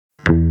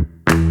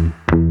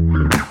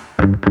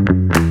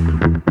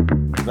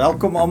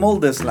Welkom almal,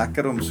 dis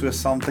lekker om so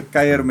saam te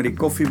kuier met die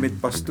Koffie Met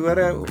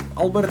Pastore.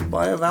 Albert,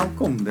 baie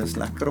welkom, dis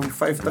lekker om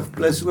 50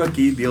 plus ook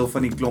hier deel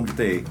van die klomp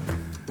te hê.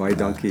 Baie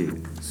dankie,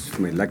 dit is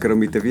vir my lekker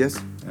om hier te wees.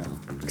 Ja.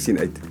 Ek sien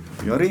uit.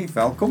 Jorrie,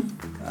 welkom.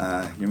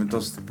 Jy moet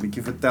ons 'n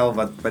bietjie vertel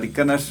wat by die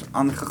kinders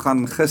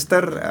aangegaan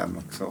gister.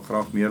 Ek sal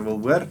graag meer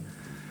wil hoor.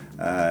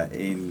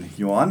 En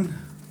Johann,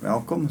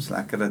 welkom, is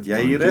lekker dat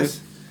jy hier is.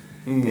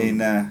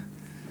 En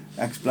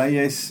ek bly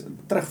jy's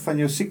terug van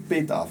jou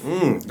siekbed af.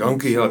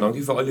 Dankie, ja,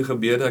 dankie vir al die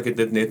gebede. Ek het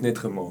dit net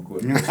gemaak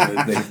hoor.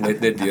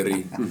 Net deur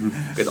die.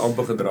 Ek het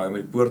amper gedraai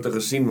met die poorte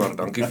gesien, maar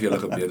dankie vir julle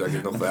gebede. Ek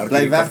het nog werk.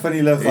 Bly weg van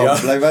die liggaam, ja,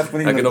 bly weg van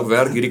die. Ek het nog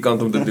werk hierdie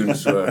kant om te doen,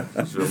 so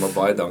maar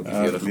baie dankie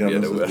vir julle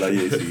gebede hoor. Bly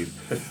jy's hier.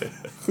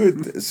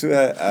 Goed, so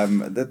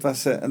dit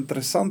was 'n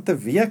interessante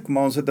week,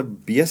 maar ons het 'n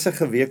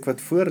besige week wat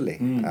voorlê.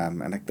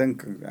 En ek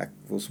dink ek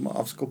wil sommer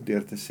afskop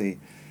deur te sê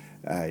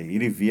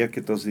hierdie week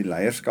het ons die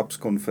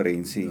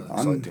leierskapskonferensie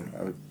aan,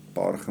 'n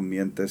paar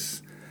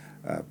gemeentes,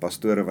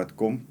 pastore wat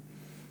kom,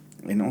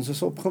 en ons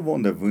is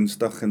opgewonde,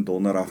 Woensdag en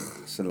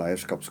Donderdag se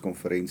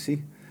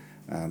leierskapskonferensie,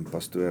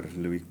 pastoor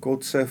Louis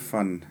Kotse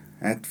van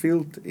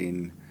Hatfield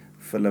en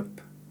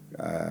Philip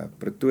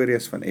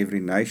Pretorius van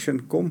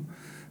Denyschen kom,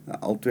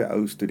 al twee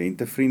ou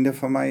studentevriende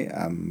van my,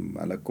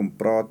 hulle kom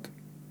praat,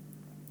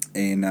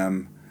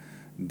 en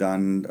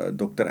dan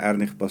Dr.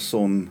 Ernig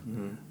Basson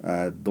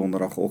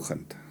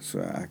donderdagoggend. So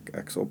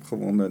ek is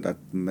opgewonde dat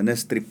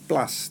Ministry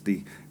Plus,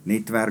 die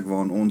netwerk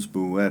waaraan ons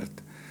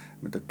behoort,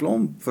 met 'n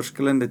klomp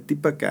verskillende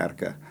tipe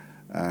kerke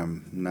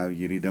nou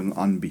hierdie ding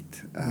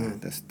aanbied.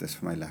 Dis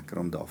vir my lekker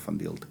om daarvan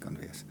deel te kan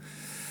wees.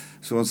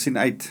 So ons sien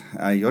uit.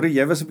 Jorrie,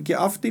 jy was 'n bietjie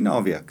af die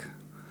naweek.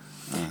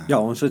 Ja,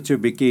 ons het so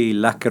 'n bietjie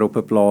lekker op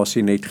 'n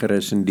plaasie net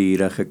gerus en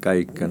diere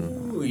gekyk en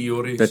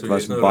Jorrie, dit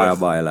was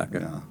baie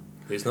lekker. Ja.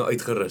 Jy's nou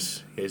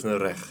uitgerus. Jy's nou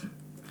reg.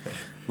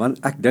 Want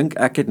ek dink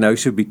ek het nou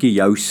so 'n bietjie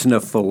jou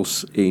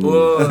sniffels en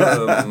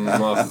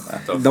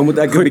Magtig. Dan moet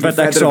ek 'n Goed, bietjie wat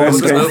ek verder saam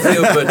weg Nou vir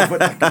jou bid.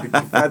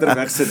 verder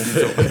weg sit.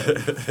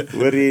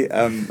 Hoorie,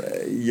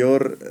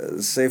 Jor,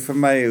 sê vir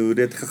my hoe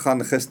dit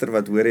gegaan gister,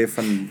 wat hoor jy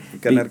van die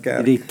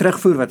kinderkerk? Die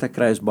terugvoer wat ek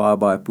kry is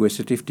baie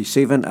positief. Die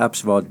 7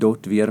 apps waar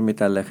Dot weer met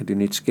hulle gedoen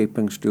het,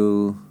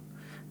 skepingsdoel,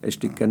 is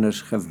die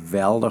kinders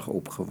geweldig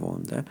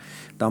opgewonde.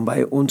 Dan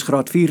by ons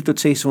graad 4 tot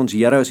 6, ons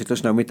heroes, het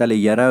ons nou met hulle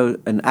hero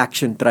in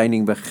action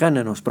training begin,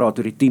 en ons praat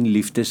oor die 10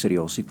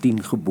 liefdesreëls, die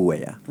 10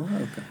 gebooie.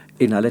 Okay.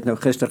 En hulle het nou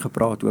gister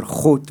gepraat oor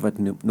God wat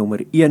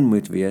nommer 1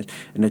 moet wees,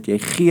 en dat jy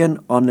geen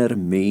ander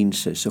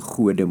mense se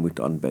gode moet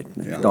aanbid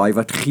nie. Ja. Daai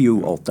wat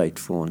Gio altyd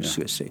vir ons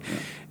so sê. Ja.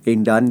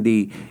 En dan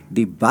die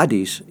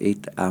buddies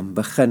het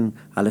begin,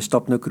 hulle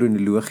stap nou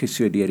kronologies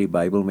so deur die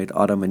Bybel met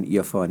Adam en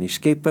Eva in die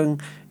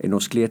skepping, en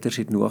ons kleuters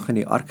het Noag in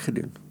die ark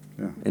gedoen.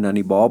 Ja. En dan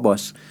die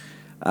babas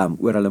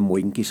oor hulle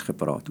mondjies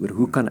gepraat, oor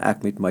hoe kan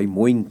ek met my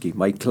mondjie,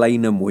 my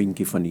kleine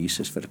mondjie van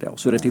Jesus vertel,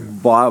 sodat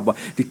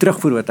die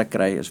terugvoer wat ek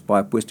kry is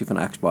baie positief en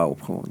ek is baie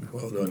opgewonde.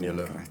 Well done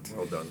julle.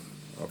 Well done.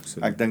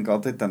 Absoluut. Ek dink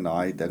altyd aan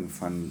daai ding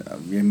van,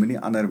 jy moenie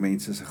ander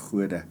mense se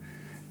gode.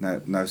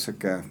 Nou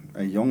sulke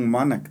 'n jong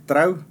man, ek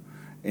trou,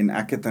 en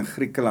ek het in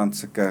Griekeland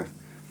sulke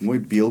mooi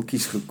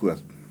beeldjies gekoop,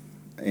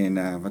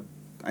 en wat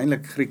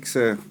eintlik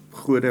Griekse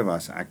gode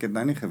was, ek het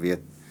nou nie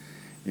geweet,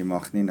 jy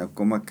mag nie, nou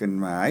kom ek in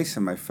my huis,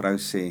 en my vrou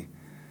sê,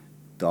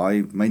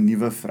 my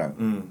nuwe vrou,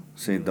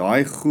 sê,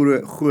 daai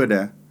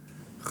gode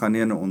gaan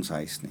nie in ons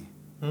huis nie.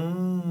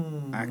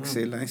 Ek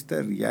sê,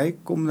 luister, jy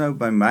kom nou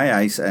by my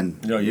huis in.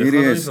 Ja, jy gaan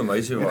nie vir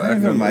my sê waar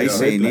ek vir my nou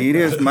sê, nie,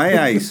 hierdie is my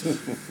huis.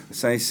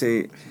 Sy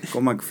sê,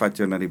 kom ek vat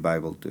jou na die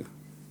Bybel toe.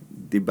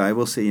 Die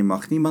Bybel sê, jy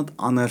mag niemand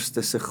anders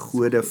se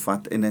gode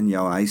vat en in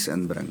jou huis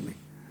inbring nie.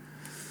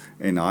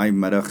 En daai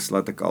middag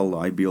laat ek al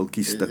daai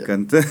beeldjies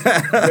stikkend.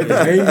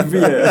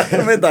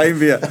 Met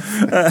heimwee.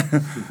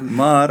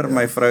 Maar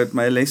my vrou het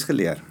my 'n les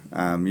geleer.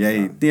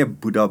 Jy het nie 'n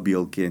Boeddha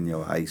beeldjie in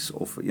jou huis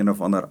of een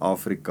of ander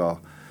Afrika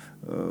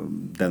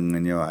ding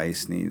in jou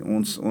huis nie.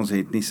 Ons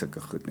het nie sulke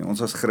goed nie.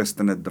 Ons as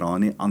Christene dra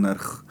nie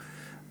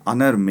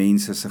ander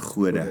mense se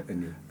gode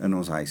in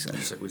ons huis in.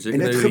 En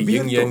dit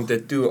gebeur yin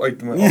tattoo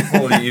uit my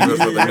afval hier wat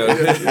ek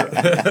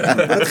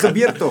nou. Dit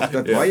gebeur tog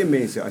dat baie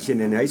mense, as jy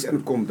in 'n huis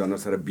inkom, dan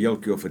is daar 'n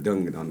beeldjie of 'n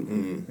ding, dan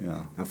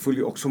voel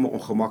jy ook sommer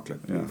ongemaklik.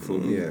 Jy voel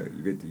nie, jy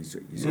weet,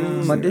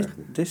 hier Maar dit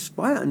is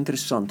baie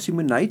interessant.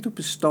 Simonei het op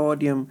 'n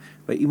stadium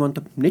by iemand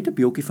net 'n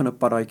beeldjie van 'n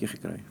paddaatjie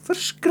gekry.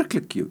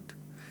 Verskriklik cute.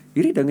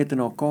 Hierdie ding het in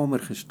haar kamer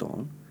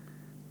gestaan,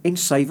 en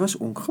sy was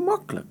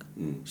ongemaklik.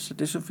 So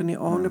dit is of in die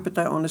aande,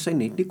 party aande sy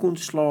net nie kon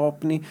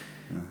slaap nie.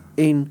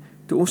 En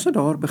toe ons nou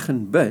daar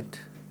begin bid,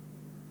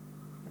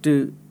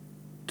 toe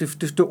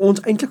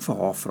ons eintlik vir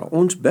haar vra,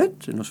 ons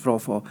bid, en ons vra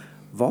vir haar,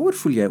 waaroor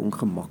voel jy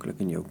ongemaklik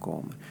in jou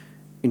kamer?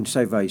 En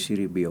sy wys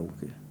hierdie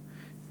beeldjie.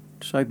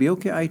 Sy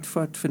beeldjie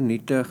uitvat,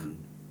 vernietig,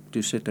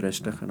 toe sit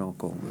rustig in haar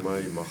kamer.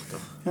 My magtig.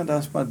 Ja,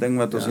 dat is maar 'n ding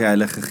wat ons die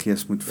Heilige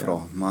Gees moet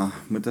vra, maar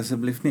moet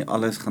asseblief nie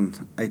alles gaan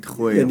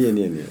uitgooi.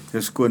 Nee.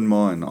 Jou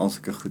skoonma en al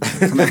sulke goed.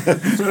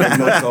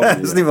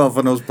 Dis nie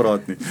waarvan ons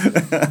praat nie.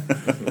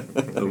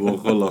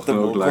 Wogel lag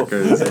ook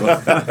lekker.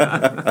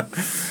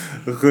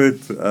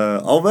 Goed,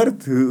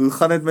 Albert, hoe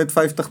gaan dit met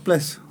 50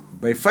 plus?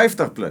 By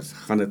 50 plus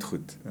gaan dit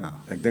goed. Ja.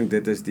 Ek dink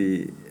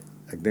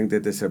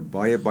dit is 'n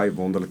baie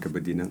wonderlike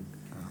bediening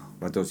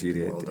wat ons hier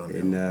het.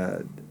 En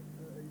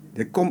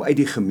dit kom uit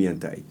die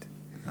gemeente uit.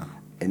 Ja.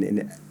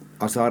 En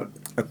as daar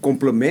 'n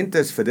kompliment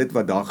is vir dit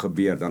wat daar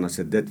gebeur, dan is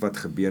dit wat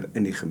gebeur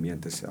in die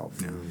gemeente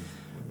self. Ja.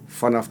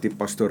 Vanaf die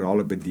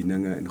pastorale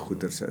bedieninge en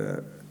goeders,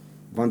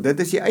 want dit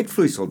is die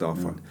uitvloeisel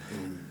daarvan. Ja.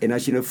 En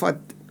as jy nou vat,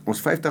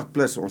 ons 50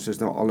 plus, ons is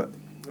nou al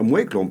 'n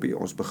mooi klompie,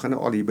 ons begin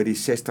nou al hier by die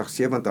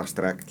 60-70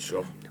 strek,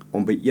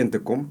 om by een te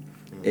kom,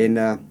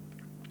 en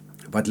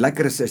wat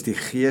lekker is die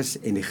gees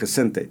en die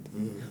gesindheid.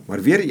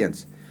 Maar weer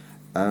eens,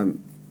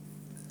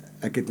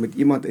 ek het met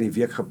iemand in die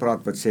week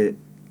gepraat wat sê,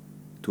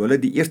 toe hulle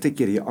die eerste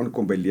keer hier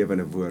aankom by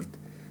Lewende Woord,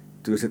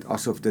 toe is dit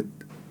asof dit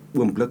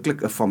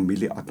oombliklik 'n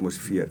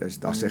familieatmosfeer is.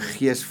 Daar's 'n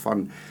gees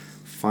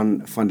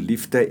van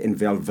liefde en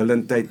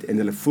welwillendheid, en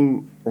hulle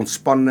voel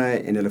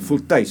ontspanne en hulle voel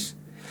tuis.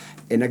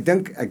 En ek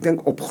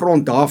dink op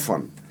grond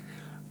daarvan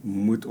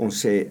moet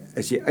ons sê,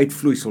 is die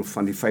uitvloeisel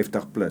van die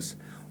 50 plus,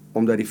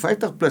 omdat die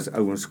 50 plus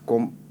ouens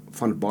kom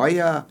van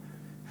baie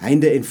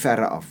heinde en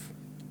verre af,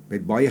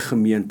 met baie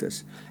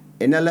gemeentes,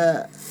 en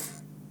hulle,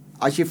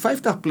 as jy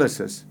 50 plus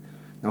is,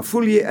 dan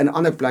voel jy in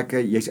ander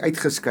plekke, jy's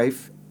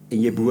uitgeskuif,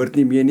 en jy behoort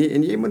nie meer nie,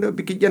 en jy moet nou 'n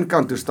bietjie een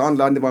kant toe staan,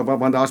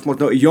 want daar's mos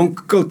nou 'n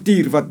jong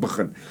kultuur wat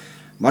begin,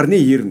 maar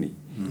nie hier nie.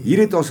 Hier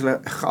het ons hulle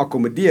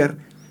geakkommodeer,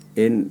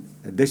 en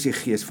dis die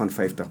gees van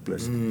 50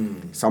 plus.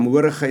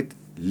 Samehorigheid,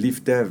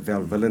 liefde,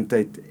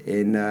 welwillendheid,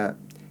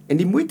 en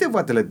die moeite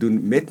wat hulle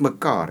doen met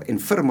mekaar, en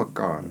vir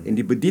mekaar, en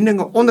die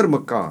bedieninge onder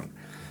mekaar,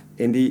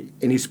 en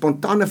die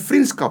spontane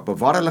vriendskappe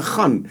waar hulle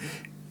gaan.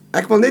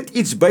 Ek wil net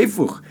iets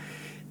byvoeg.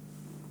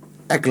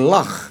 Ek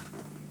lag.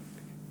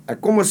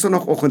 Ek kom 'n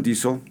Sondagoggend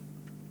hierso,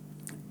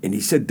 en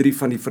hier sit 3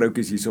 van die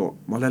vroutjies hierso,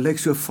 maar hulle lyk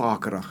so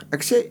vakerig.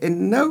 Ek sê,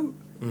 en nou,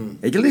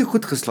 het julle nie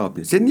goed geslaap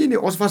nie? Sê, nee,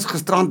 ons was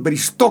gisterand by die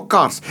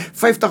Stokkars.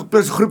 50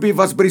 plus groepie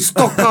was by die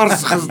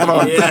Stokkars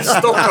gisterand. Ja,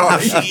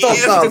 Stokkars.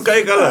 Toe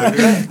kyk hulle.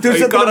 Toe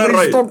sit hulle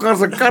by die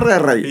Stokkars 'n karre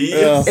ry.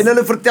 En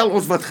hulle vertel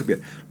ons wat gebeur.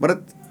 Maar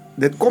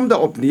dit kom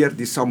daarop neer,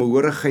 die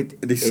samehorigheid,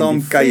 die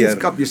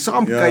saamkuier, die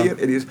saamkuier,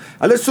 en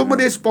hulle sommer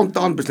net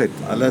spontaan besluit.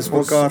 Hulle is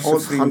mekaar se vriende.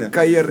 Ons gaan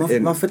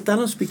kuier. Maar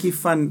vertel ons bietjie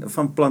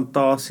van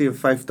plantasie en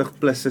 50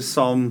 plus se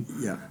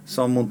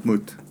saam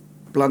ontmoet.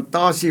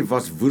 Plantasie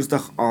was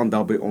Woensdag aand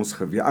daar by ons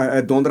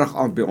gewees, Donderdag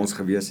aand by ons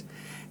gewees,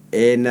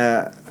 en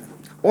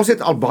ons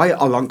het al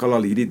lankal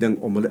al hierdie ding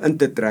om hulle in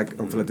te trek,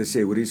 om vir hulle te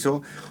sê, hoor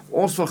hierso,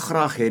 ons wil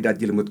graag hê dat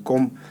julle moet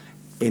kom,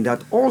 en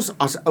dat ons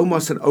as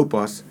oumas en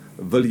oupas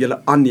wil julle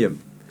aanneem.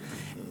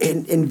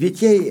 En weet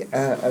jy,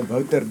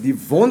 Wouter, die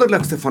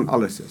wonderlikste van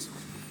alles is,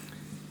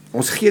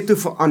 ons gee toe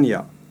vir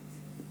Anja,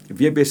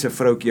 WB se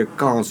vroutjie, 'n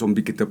kans om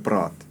bietjie te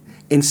praat,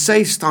 en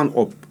sy staan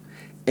op,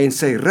 en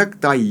sy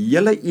ruk daai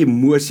hele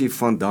emosie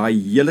van daai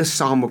hele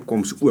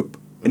samekoms oop,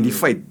 in die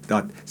feit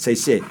dat sy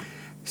sê,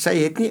 sy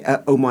het nie 'n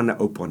ouma en 'n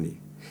oupa nie,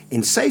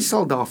 en sy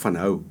sal daarvan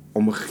hou,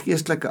 om 'n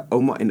geestelike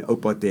ouma en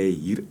oupa te hê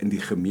hier in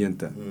die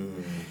gemeente.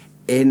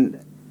 En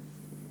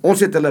ons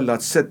het hulle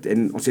laat sit,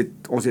 en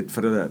ons het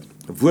vir hulle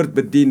woord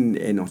bedien,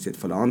 en ons het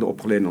vir hulle hande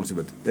opgelê,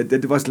 en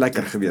dit was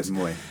lekker geweest.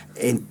 Mooi.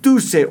 En toe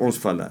sê ons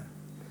vir hulle,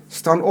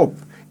 staan op,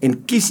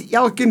 en kies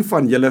elkeen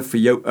van julle vir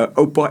jou 'n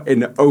oupa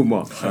en 'n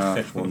ouma.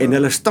 En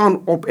hulle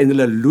staan op, en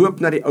hulle loop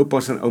na die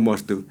oupas en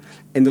oumas toe,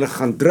 en hulle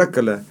gaan druk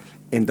hulle,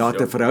 en daar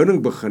 'n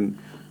verhouding begin,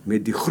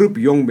 met die groep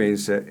jong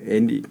mense,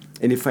 en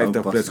die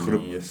 50 plus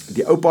groep,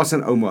 die oupas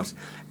en oumas.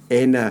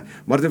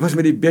 Maar dit was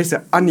met die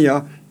beste.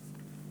 Anja,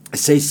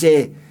 sy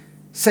sê,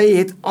 sy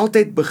het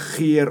altyd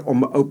begeer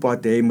om 'n oupa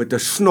te hê met 'n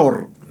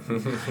snor.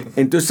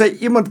 En toe sy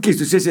iemand kies,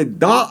 toe sê,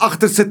 daar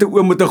agter sit 'n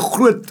oom met 'n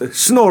groot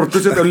snor,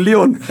 toe sit 'n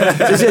leon.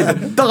 Sy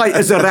sê, daai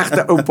is 'n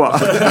regte oupa.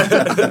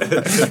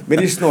 Met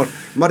die snor.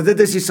 Maar dit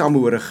is die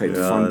samehorigheid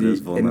van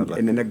die,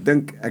 en ek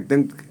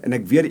dink, en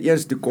ek weer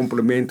eens die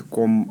kompliment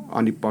kom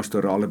aan die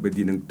pastorale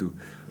bediening toe,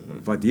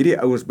 wat hierdie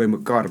ouens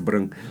bymekaar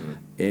bring,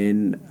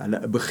 en hulle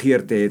 'n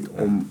begeerte het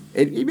om,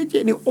 en jy weet jy,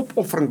 in die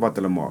opoffering wat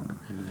hulle maak,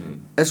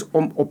 is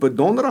om op 'n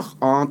donderdag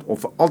aand,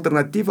 of 'n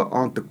alternatiewe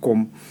aand te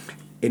kom,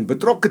 en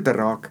betrokke te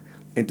raak,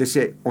 en te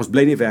sê, ons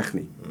bly nie weg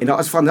nie. En daar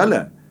is van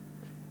hulle,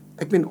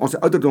 ek meen, ons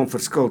ouderdom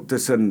verskil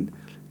tussen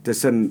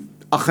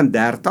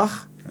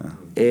 38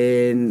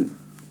 en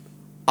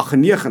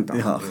 98.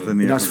 Ja, 98.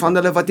 En daar's van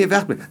hulle wat nie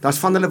wegbly. Daar's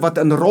van hulle wat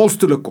in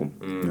rolstoele kom,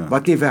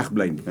 wat nie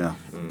wegbly nie. Ja.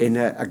 En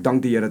ek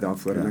dank die Here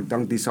daarvoor, en ek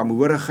dank die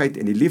samehorigheid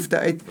en die liefde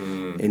uit,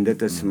 en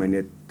dit is my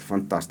net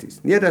fantasties.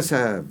 Nee, dis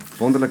 'n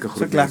wonderlike groep.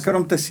 Dit is lekker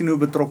om te sien hoe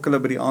betrokke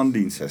hulle by die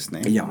aanddiens is, né?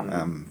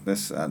 Ja.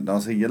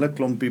 Daar's 'n hele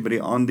klompie by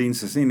die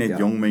aanddiens, is nie net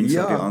jong mense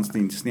by die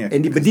aanddiens nie.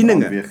 En die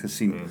bedieninge. Weer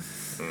gesien.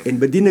 En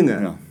bedieninge.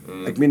 Ja.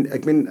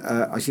 Ek meen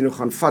as jy nou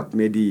gaan vat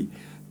met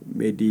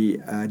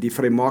die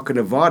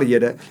vrymakende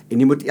waarhede, en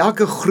jy moet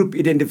elke groep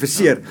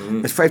identifiseer,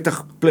 is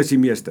 50 plus die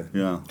meeste.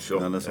 Ja,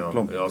 dan is 'n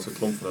klomp. Ja, is 'n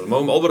klomp van hulle.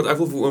 Maar Albert, ek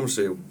wil vir oom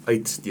sê,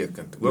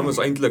 uitstekend. Oom is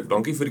eintlik,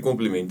 dankie vir die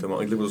komplimente, maar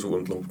eintlik wil ons 'n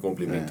oom klomp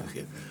komplimente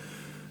gee.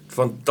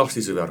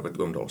 fantastiese werk wat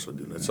oom daarso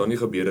doen. Dit sal nie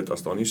gebeur het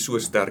as daar nie so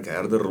sterk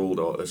herderrol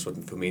daar is wat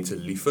vir mense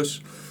lief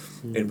is.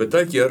 En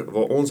baie keer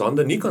waar ons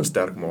hande nie kan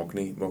sterk maak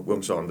nie, maak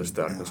oom se hande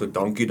sterk. En so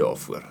dankie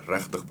daarvoor.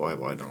 Regtig baie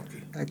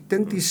dankie. Ek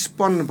dink die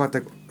span wat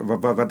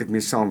ek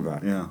mee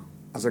saamwerk. Ja.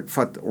 As ek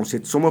vat, ons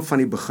het sommer van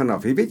die begin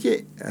af. Weet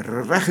jy,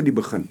 reg in die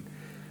begin,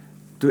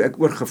 toe ek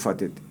oorgevat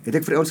het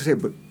ek vir ons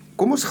gesê,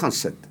 kom ons gaan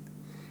sit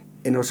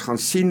en ons gaan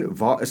sien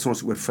waar is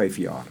ons oor 5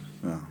 jaar.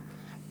 Ja.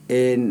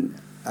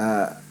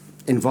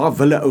 En waar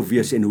wil 'n ou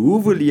wees en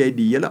hoe wil jy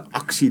die hele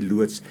aksie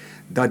loods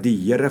dat die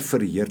Here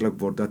verheerlik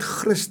word, dat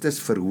Christus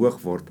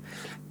verhoog word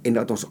en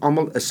dat ons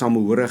almal 'n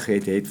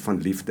samehorigheid het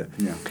van liefde.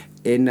 Ja.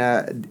 En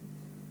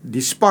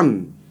die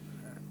span,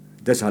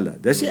 dis hulle,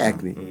 dis nie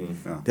ek nie.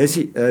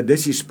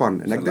 Dis die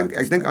span. En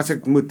ek dink as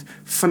ek moet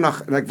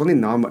vinnig, en ek wil nie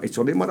name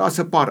uitsonder nie, maar daar's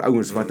 'n paar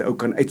ouens wat 'n ou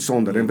kan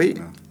uitsonder en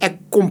ek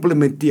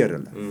komplimenteer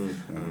hulle.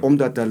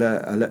 Omdat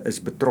hulle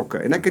is betrokke.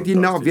 En ek het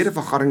hierna weer 'n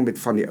vergadering met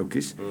van die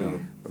ouetjies.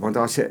 Want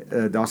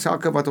daar's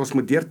sake wat ons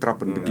moet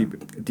deurtrap en bietjie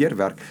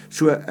deurwerk.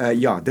 So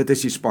ja, dit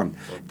is die span.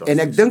 En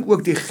ek dink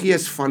ook die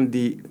gees van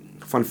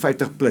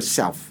 50 plus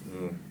self.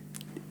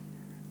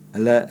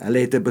 Hulle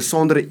het 'n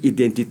besondere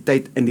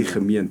identiteit in die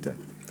gemeente.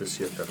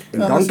 Verseker. En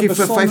dankie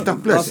vir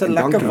 50 plus. Daar's 'n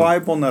lekker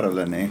vibe onder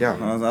hulle, nê. Ja.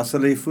 As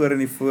hulle hier voor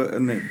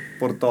in die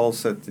portaal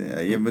sit,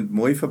 jy moet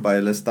mooi verby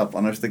hulle stap,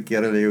 anders te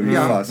keer hulle jou nie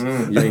vas.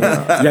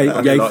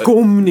 Jy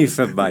kom nie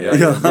verby.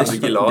 Dis 'n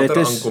bietjie later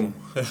aankom.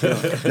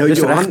 Nou dis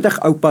regtig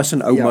oupas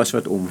en oumas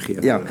wat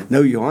omgee. Ja,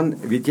 nou Johan,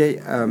 weet jy,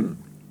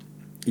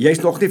 jy's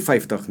nog nie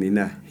 50 nie,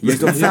 né? Jy's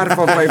nog ver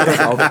van 50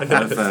 af.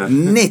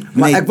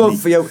 Maar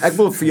ek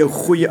wil vir jou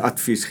goeie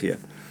advies gee.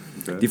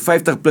 Die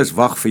 50 plus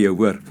wag vir jou,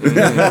 hoor.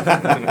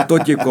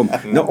 Tot jy kom.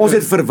 Nou ons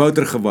het vir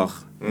Wouter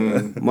gewag.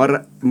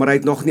 Maar hy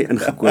het nog nie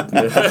ingekoop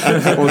nie.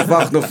 Ons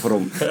wag nog vir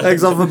hom. Ek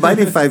sal verby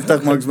die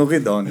 50, maar ek's nog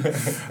nie daar nie.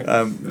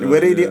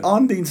 Hoor jy, die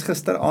aanddiens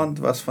gisteraand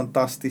was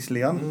fantasties,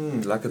 Lian.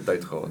 Lekker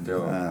tyd gehad,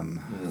 ja.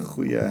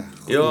 Goeie.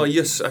 Ja,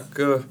 yes,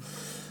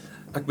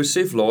 ek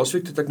besef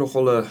laasweek het ek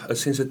nogal 'n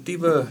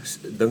sensitiewe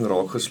ding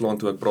raak geslaan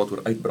toe ek praat oor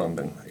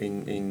uitbranding.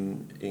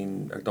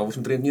 En daar was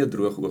omtrent nie 'n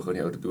droog oog in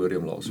die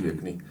auditorium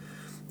laasweek nie.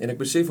 En ek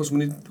besef ons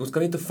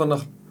kan nie te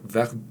vinnig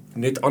weg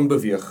net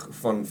aanbeweeg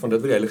van dit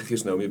wat die Heilige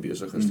Gees nou mee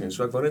besig is nie.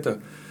 So ek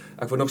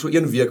wou nog so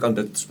 1 week aan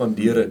dit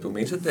spandeer het om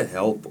mense te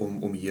help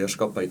om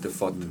heerskappy te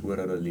vat oor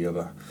hulle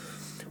lewe.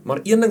 Maar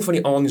een ding van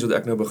die aanddiens wat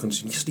ek nou begin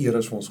sien, die Here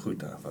is vir ons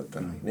goed,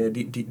 Wouter. Nee,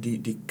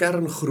 die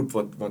kerngroep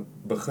wat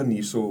begin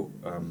hierso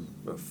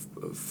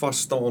vas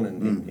staan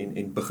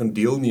en begin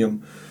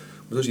deelneem,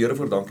 moet ons Here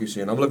voor dankie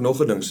sê. En dan wil ek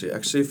nog 'n ding sê.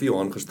 Ek sê vir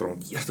Johann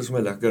gisterand, dit is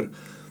my lekker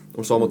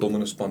om saam met hom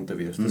in 'n span te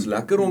wees. Dit is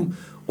lekker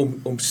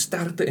om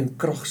sterkte en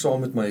krag saam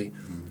met my,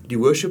 die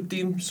worship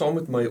team saam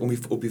met my om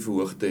op die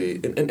verhoog te hê.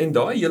 En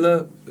daai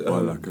hele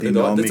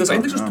dit is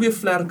eintlik soos 2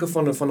 vlerke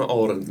van 'n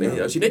arend,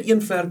 nee. As jy net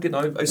 1 vlerk het,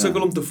 hy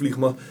sukkel om te vlieg,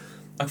 maar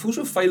ek voel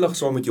so veilig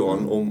saam met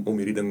Johann om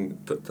hierdie ding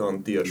te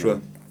hanteer. So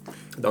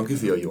dankie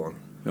vir jou, Johann.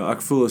 Ja,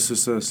 ek voel is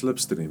soos 'n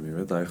slipstream, jy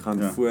weet, hy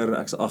gaan voor,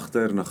 ek's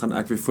agter en dan gaan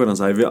ek weer voor, dan is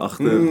hy weer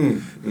agter.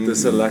 Dit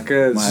is 'n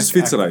lekker soos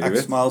fietsry, jy weet.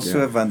 Ek smaal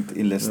so want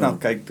Elisna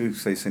kyk toe,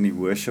 sy's in die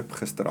worship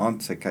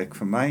gisteraand, sy kyk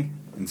vir my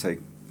en sy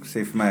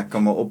sê vir my ek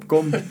kan maar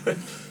opkom.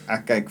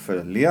 Ek kyk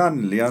vir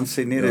Leon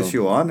sê nee, dis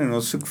Johann en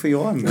ons soek vir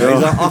Johann.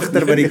 Hy's daar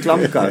agter by die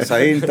klankkas.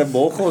 Hy het 'n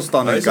boggel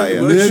staan en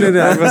kuier. Nee,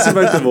 ek was nie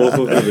by te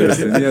boggel gewees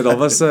nie. Nee, daar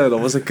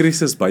was 'n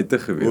krisis buite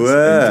gewees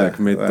eintlik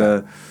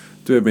met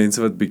 2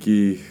 mense wat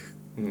bietjie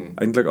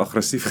eintlik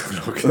aggressief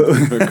geraak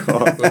het met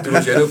mekaar. Toe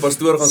was jy nou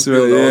pastoor gaan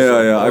speel.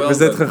 Ja, ek was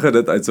net gege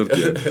dit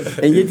uitsorteer.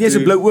 En jy het nie eens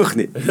 'n blou oog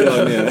nie.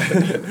 Ja, nee.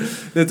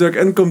 Net toe ek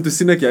inkom, toe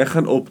sien ek jy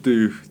gaan op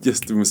toe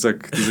moes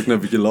ek nou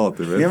 'n bietjjie laat,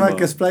 weet. Nee, maar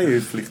ek is bly jy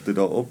vlieg toe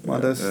daar op,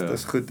 maar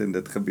dis goed en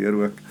dit gebeur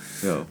ook.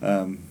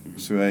 Ja.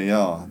 So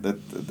ja,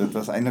 dit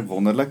was eintlik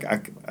wonderlik.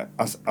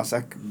 As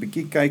ek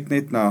bietjie kyk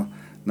net na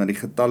die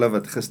getalle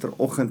wat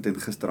gisteroggend en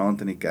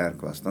gisteraand in die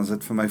kerk was, dan is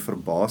dit vir my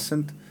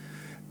verbasend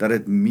dat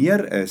dit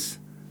meer is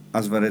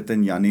as wat dit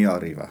in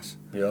Januarie was.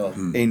 Ja.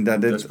 En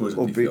dat dit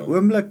op die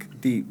oomblik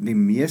die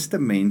meeste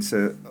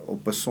mense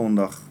op 'n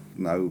Sondag,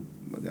 nou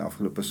die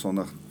afgelope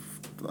Sondag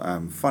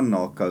van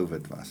na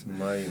COVID was.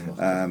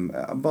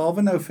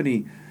 Behalwe nou vir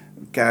die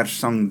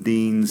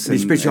Kerssangdiens en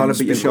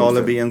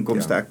spesiale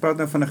byeenkomste. Ek praat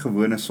nou van 'n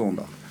gewone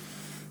Sondag.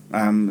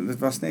 Dit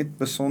was net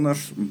besonder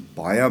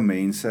baie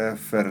mense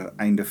vir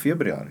einde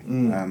Februarie.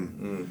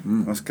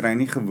 Ons kry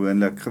nie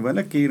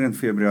gewoonlik hier in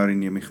Februarie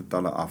neem die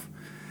getalle af.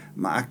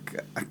 Maar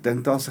ek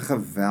dink daar's 'n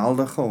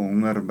geweldige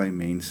honger by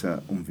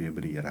mense om weer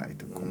by die Here uit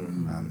te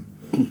kom.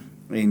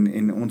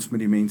 En ons moet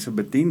die mense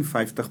bedien,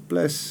 50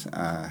 plus,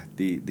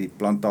 die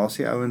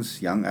plantasie ouens,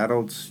 young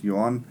adults,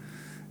 Johan,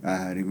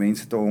 die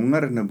mense te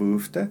honger en 'n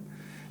behoefte.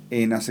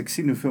 En as ek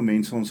sien hoeveel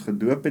mense ons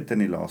gedoop het in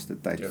die laaste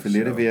tyd,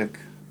 verlede week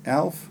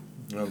 11,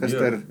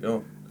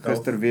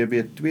 gister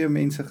weer 2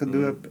 mense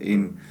gedoop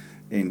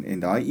en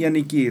daai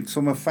enetjie het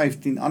sommer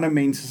 15 ander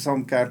mense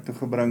saam kerk toe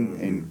gebring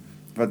en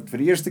wat vir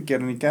die eerste keer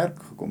in die kerk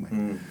gekom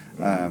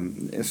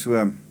het.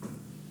 So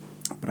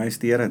prys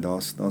die Here,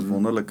 daar's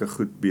wonderlike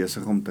goed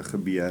besig om te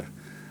gebeur.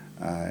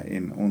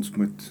 En ons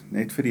moet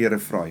net vir die Here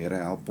vra, Here,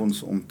 help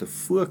ons om te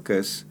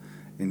fokus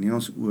en nie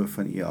ons oë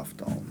van U af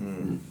te haal.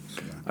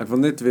 So, Ek wil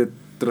net weer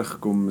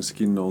terugkom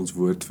miskien na ons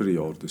woord vir die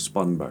jaar toe,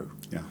 spanbou.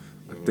 ja.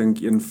 Ek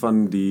dink een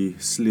van die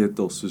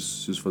sleutels,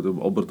 soos wat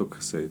Albert ook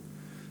gesê het,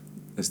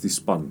 is die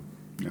span.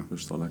 Ja.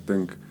 Verstaan, ek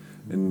dink,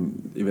 en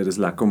jy weet, dit is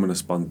lekker om in 'n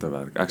span te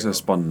werk. Ek is 'n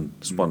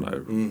span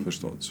ou,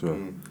 verstaan, so.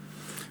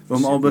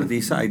 Oom Albert,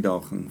 dis 'n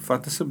uitdaging.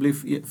 Vat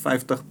asseblief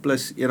 50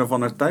 plus een of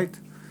ander tyd,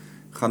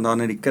 gaan dan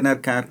na die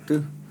kinderkerk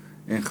toe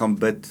en gaan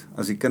bid.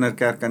 As die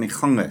kinderkerk aan die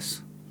gang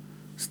is,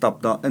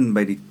 stap daar in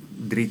by die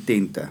 3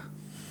 tente.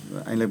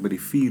 Eintlik by die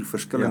 4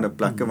 verskillende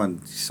plekke, want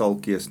die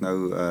salkie is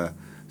nou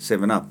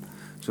 7-up.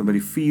 So by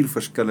die 4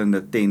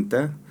 verskillende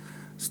tente,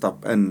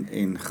 stap in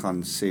en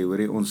gaan sê,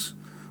 hoorie,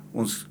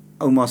 ons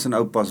oumas en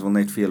oupas wil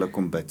net vir julle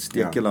kom bid.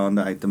 Steek julle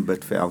hande uit en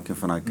bid vir elkeen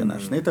van daai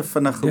kinders. Net 'n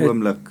vinnige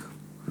oomblik.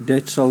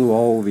 Dit sal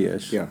wel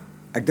wees. Ja.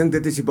 Ek dink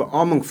dit is die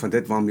beaming van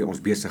dit waarmee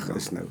ons besig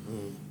is nou.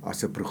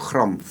 As 'n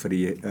program vir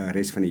die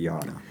res van die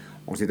jaar.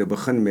 Ons het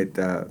begin met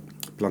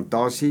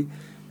plantasie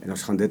en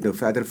ons gaan dit nou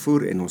verder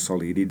voer en ons sal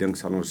hierdie ding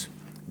sal ons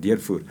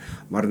deurvoer.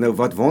 Maar nou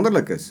wat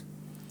wonderlik is,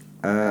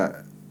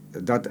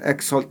 dat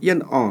ek sal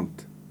een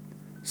aand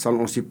sal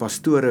ons die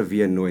pastore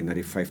weer nooi na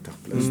die 50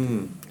 plus.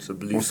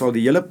 Asseblief. Ons sal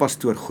die hele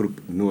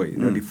pastoorgroep nooi.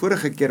 Nou die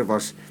vorige keer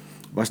was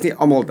nie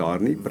almal daar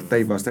nie,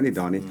 party was dan nie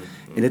daar nie.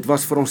 En dit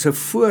was vir ons 'n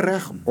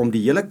voorreg om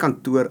die hele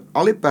kantoor,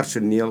 al die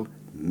personeel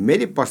met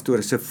die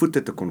pastore se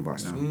voete te kon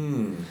was.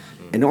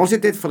 En ons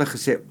het net vir hulle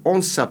gesê,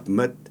 ons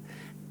submit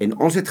en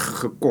ons het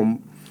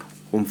gekom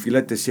om vir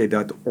julle te sê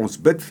dat ons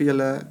bid vir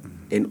julle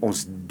en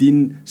ons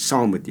dien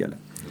saam met julle.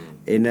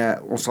 En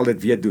ons sal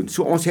dit weer doen.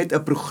 So ons het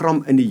 'n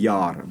program in die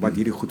jaar wat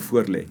hierdie goed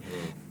voorlê.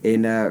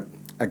 En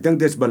ek dink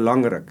dit is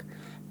belangrik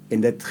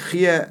en dit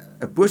gee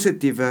 'n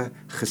positiewe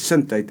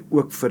gesindheid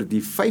ook vir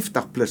die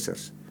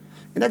 50-plussers.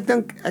 En ek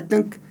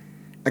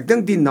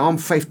dink die naam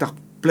 50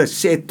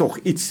 plus sê tog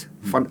iets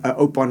van 'n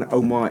oupa en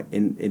ouma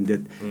en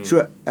dit.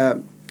 So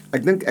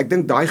ek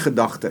dink daai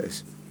gedagte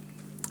is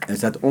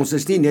dat ons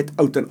is nie net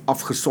oud en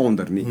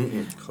afgesonder nie.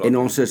 En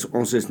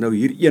ons is nou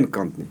hier een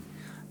kant nie.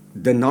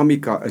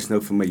 Dinamika is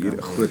nou vir my hier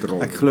 'n groot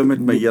rol. Ek glo met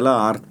my hele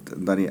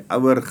hart dat die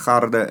ouer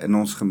garde in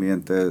ons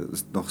gemeente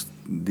is nog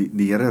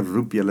die Here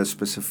roep julle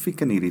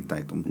spesifiek in hierdie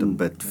tyd om te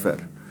bid vir.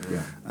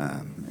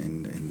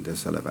 En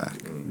dis hulle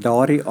werk.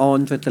 Daardie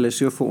aand wat hulle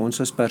so vir ons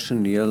as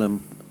personeel en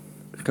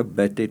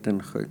gebid het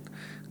en goed,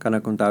 kan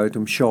ek onthou het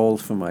om Shaal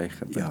vir my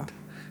gebid. Ja.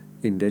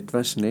 En dit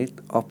was net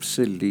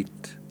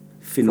absoluut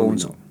vir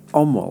ons Fenomenaal.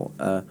 almal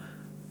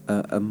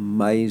 'n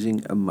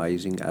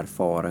amazing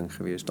ervaring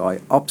geweest. Daai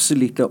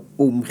absolute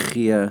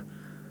omgee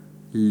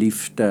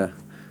liefde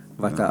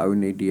wat 'n ou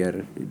net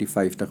deur die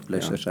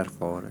 50-plussers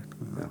ervaar het.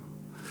 Ja.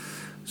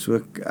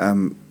 So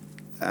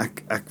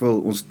ek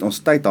wil ons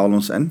tyd haal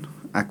ons in.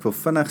 Ek wil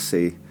vinnig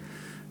sê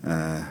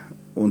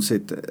ons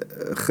het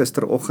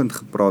gisteroggend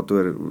gepraat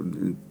oor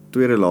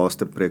tweede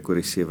laaste preek oor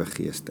die 7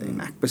 geeste en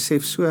ek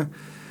besef so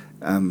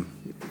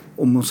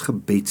om ons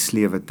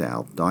gebedslewe te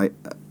help,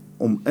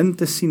 om in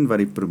te sien wat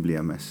die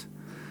probleem is,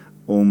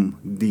 om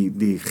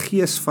die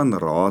gees van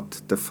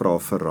raad te vra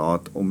vir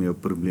raad om jou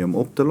probleem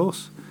op te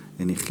los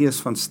en die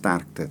gees van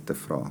sterkte te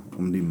vra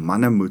om die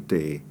mannemoed te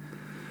hê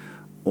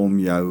om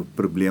jou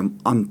probleem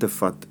aan te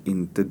vat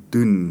en te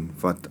doen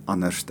wat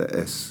anderste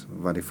is,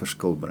 wat die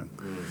verskil bring.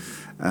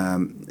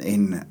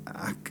 En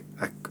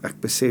ek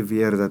besef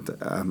weer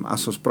dat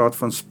as ons praat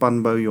van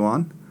spanbou,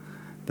 Johan,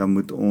 dan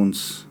moet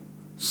ons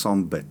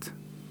saam bid.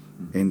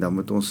 En dan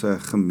moet ons 'n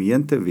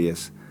gemeente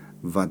wees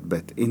wat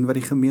bid en wat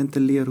die gemeente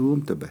leer hoe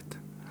om te bid.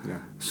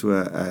 Ja. So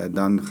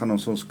dan gaan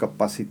ons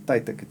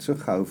kapasiteit, ek het so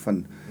gehou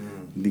van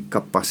die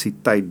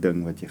kapasiteit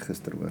ding wat jy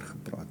gister oor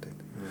gepraat het.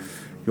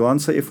 Johan,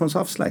 sê jy vir ons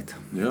afsluit?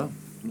 Ja,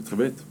 met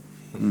gebed.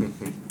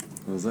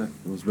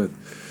 Ons bid.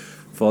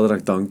 Vader,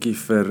 ek dank U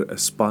vir 'n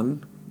span.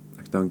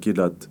 Ek dank U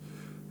dat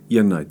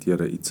eenheid,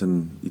 Here, iets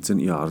in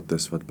U hart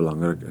is wat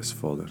belangrik is,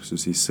 Vader,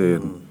 soos U sê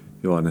in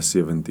Johannes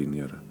 17,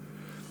 Here.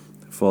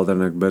 Vader,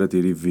 en ek bid dat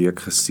hierdie week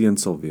geseën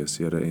sal wees,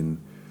 Here, en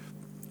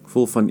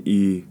vol van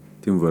U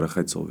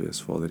teenwoordigheid sal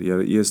wees, Vader.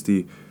 Here, U is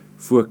die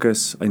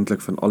fokus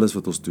eintlik van alles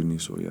wat ons doen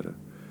hierso, Here.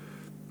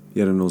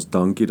 Here, en ons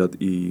dank U dat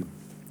U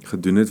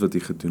gedoen het wat U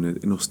gedoen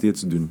het en nog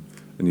steeds doen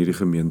in hierdie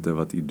gemeente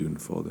wat U doen,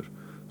 Vader.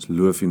 Ons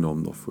loof U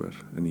naam daarvoor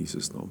in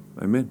Jesus naam.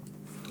 Amen.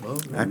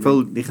 Ek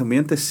wil die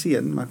gemeente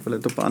seën, maar ek wil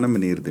dit op 'n ander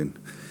manier doen.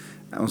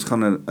 Ons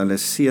gaan hulle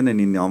seën in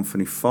die naam van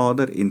die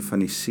Vader en van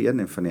die Seun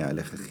en van die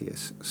Heilige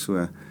Gees.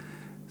 So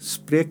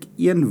spreek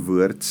een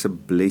woord se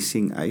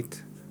blessing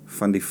uit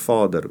van die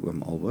Vader,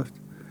 oom Albert.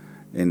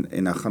 En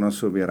dan gaan ons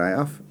so weer ry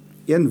af.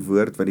 Een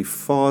woord wat die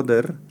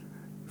Vader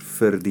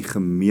vir die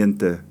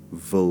gemeente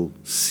wil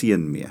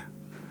seën mee.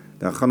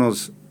 Dan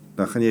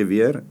gaan jy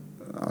weer,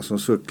 as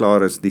ons so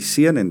klaar is, die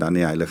Seun en dan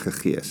die Heilige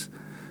Gees.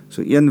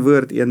 So een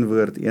woord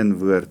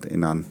en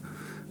dan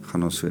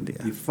gaan ons so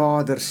deur. Die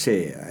Vader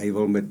sê, hy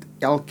wil met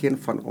elkeen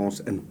van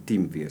ons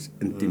intiem wees,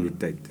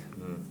 intimiteit.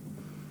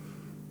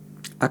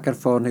 Ek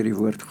ervaar net die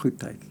woord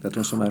goedheid, dat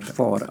ons hom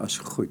ervaar as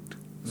goed.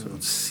 So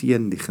ons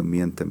seën die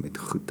gemeente met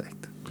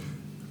goedheid.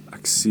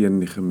 Ek seën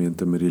die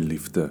gemeente met die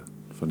liefde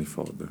van die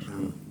Vader.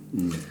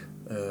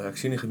 Ek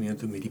sien die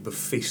gemeente met die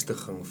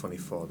bevestiging van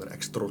die Vader.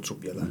 Ek's trots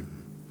op julle.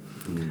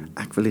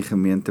 Ek wil die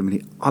gemeente met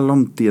die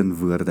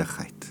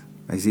alomteenwoordigheid.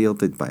 Hy is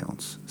heeltyd by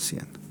ons,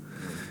 seën.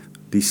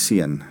 Die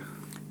seën.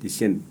 Die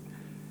seën.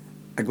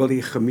 Ek wil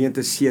die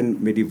gemeente seën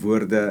met die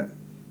woorde,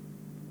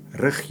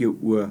 rig jou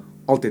oë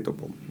altyd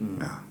op hom.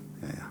 Ja.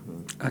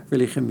 Ek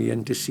wil die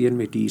gemeente seën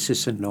met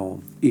Jesus se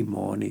naam,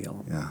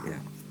 Immanuel. Ja.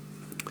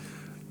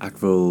 Ek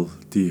wil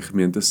die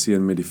gemeente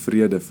seën met die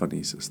vrede van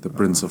Jesus, the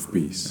Prince of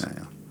Peace.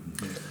 Ja.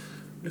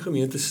 Die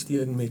gemeente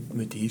steun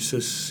met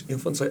Jesus, een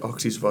van sy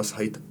aksies was,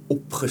 hy het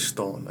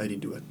opgestaan uit die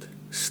dood.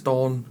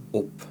 Staan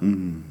op.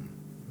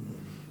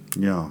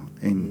 Ja,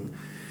 en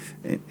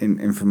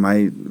vir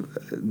my,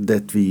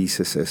 dit wie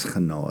Jesus is,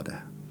 genade.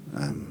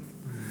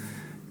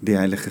 Die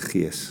Heilige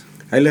Gees.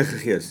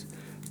 Heilige Gees,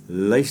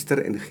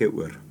 luister en gee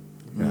oor.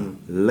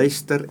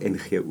 Luister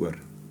en gee oor.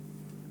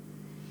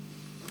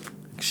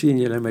 Ek sien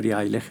julle met die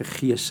Heilige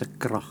Gees se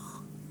krag.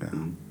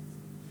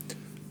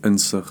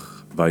 Insig,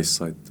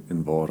 wysheid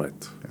en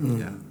waarheid.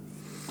 Ja,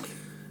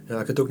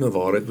 ek het ook nou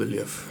waarheid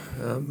beleef.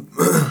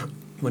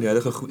 Maar die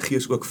Heilige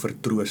Gees ook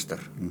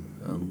vertrooster.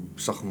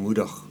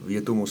 Sagmoedig,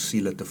 weet om ons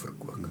siele te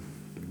verkoop.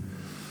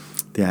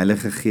 Die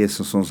Heilige Gees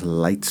is ons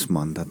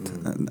leidsman, dat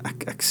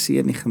ek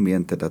sien die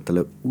gemeente, dat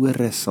hulle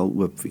ore sal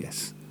oop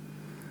wees.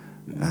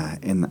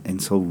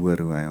 En sal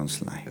hoor hoe hy ons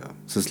lei.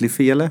 So is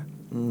lief vir julle.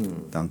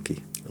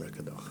 Dankie.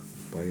 Lekker dag.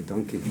 Baie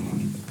dankie.